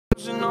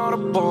All the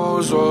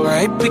balls, oh, I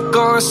ain't be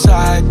going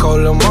psycho.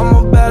 Lil'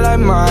 mama bad like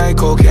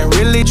Michael. Can't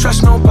really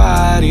trust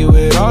nobody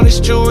with all this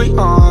jewelry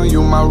on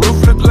you. My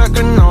roof look like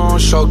a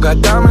no-show.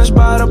 Got diamonds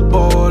by the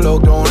bolo.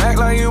 Don't act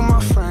like you my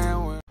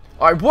friend.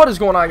 Alright, what is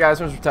going on, guys?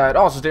 Mr. Tide.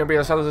 Also, Dan B.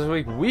 this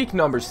week, week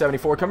number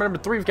 74. Coming number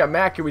 3, we've got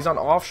Mac here. He's on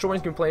offshore.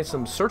 He's going to be playing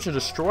some Search and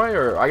Destroy,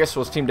 or I guess it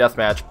was Team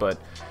Deathmatch, but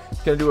he's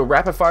going to do a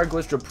rapid-fire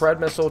glitch to a Pred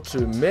missile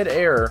to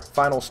mid-air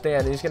final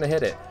stand, and he's going to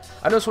hit it.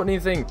 I know this wasn't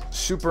anything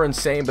super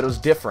insane, but it was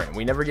different.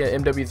 We never get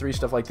MW3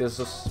 stuff like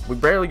this. We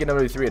barely get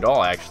MW3 at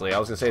all, actually. I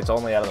was going to say it's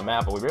only out of the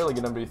map, but we barely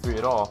get MW3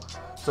 at all.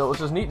 So it was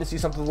just neat to see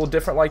something a little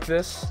different like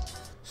this.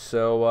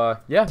 So,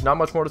 yeah, not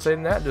much more to say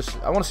than that. Just,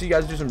 I want to see you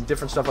guys do some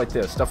different stuff like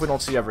this, stuff we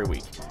don't see every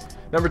week.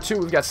 Number 2,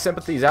 we've got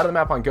Sympathy. He's out of the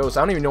map on Ghost.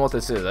 I don't even know what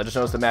this is. I just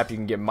know it's the map you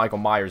can get Michael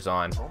Myers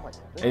on.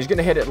 And he's going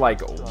to hit it,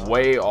 like,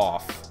 way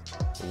off.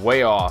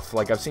 Way off.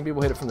 Like, I've seen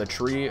people hit it from the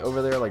tree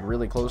over there, like,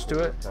 really close to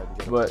it.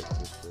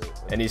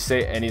 And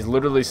he's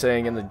literally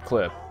saying in the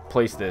clip,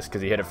 place this,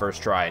 because he hit it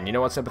first try. And you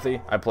know what, Sympathy?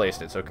 I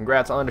placed it. So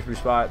congrats on the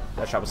spot.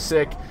 That shot was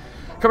sick.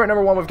 Coming at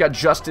number 1, we've got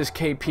Justice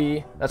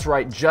KP. That's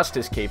right,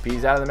 Justice KP.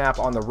 He's out of the map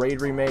on the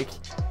Raid remake.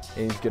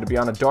 And he's going to be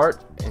on a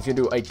dart. And he's going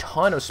to do a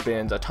ton of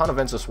spins, a ton of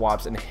Ensa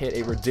swaps, and hit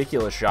a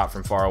ridiculous shot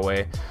from far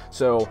away.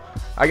 So,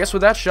 I guess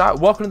with that shot,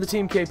 welcome to the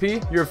team,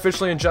 KP. You're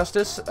officially in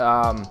Justice.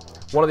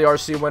 One of the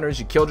RC winners.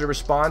 You killed your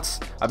response.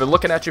 I've been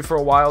looking at you for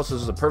a while, so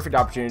this is a perfect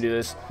opportunity to do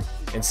this.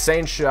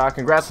 Insane shot.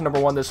 Congrats on number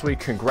 1 this week.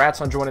 Congrats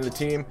on joining the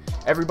team.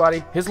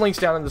 Everybody, his link's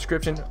down in the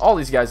description. All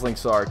these guys'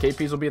 links are.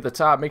 KP's will be at the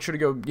top. Make sure to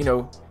go, you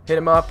know, hit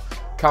him up.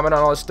 Comment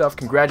on all this stuff.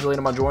 Congratulate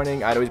him on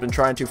joining. I know he's been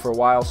trying to for a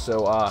while,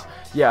 so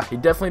yeah, he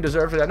definitely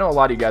deserved it. I know a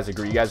lot of you guys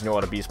agree. You guys know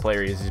what a beast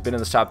player he is. He's been in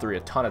this top 3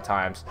 a ton of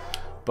times.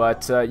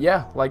 But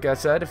yeah, like I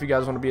said, if you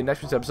guys want to be in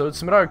next week's episode,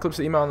 submit our clips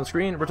to the email on the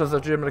screen,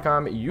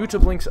 rituals@gym.com,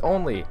 YouTube links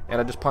only. And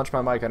I just punched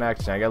my mic on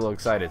accident. I got a little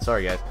excited.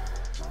 Sorry, guys.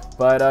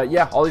 But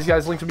yeah, all these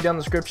guys' links will be down in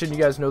the description. You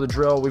guys know the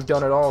drill. We've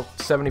done it all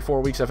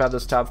 74 weeks. I've had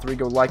this top 3.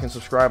 Go like and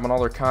subscribe on all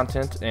their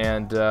content.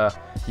 And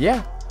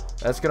yeah.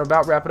 That's going to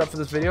about wrap it up for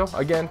this video.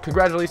 Again,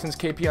 congratulations,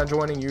 KP, on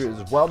joining. You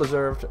is well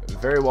deserved,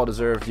 very well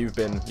deserved. You've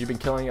been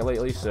killing it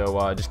lately,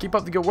 so just keep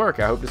up the good work.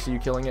 I hope to see you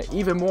killing it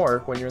even more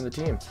when you're in the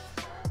team.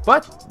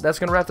 But that's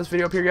going to wrap this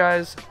video up here,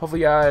 guys.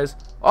 Hopefully, you guys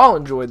all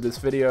enjoyed this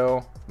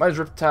video. My name's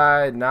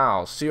Riptide. Now,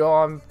 I'll see you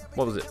all on,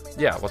 what was it?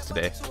 Yeah, what's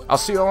today? I'll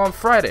see you all on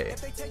Friday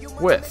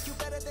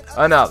with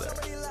another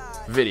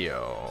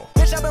video.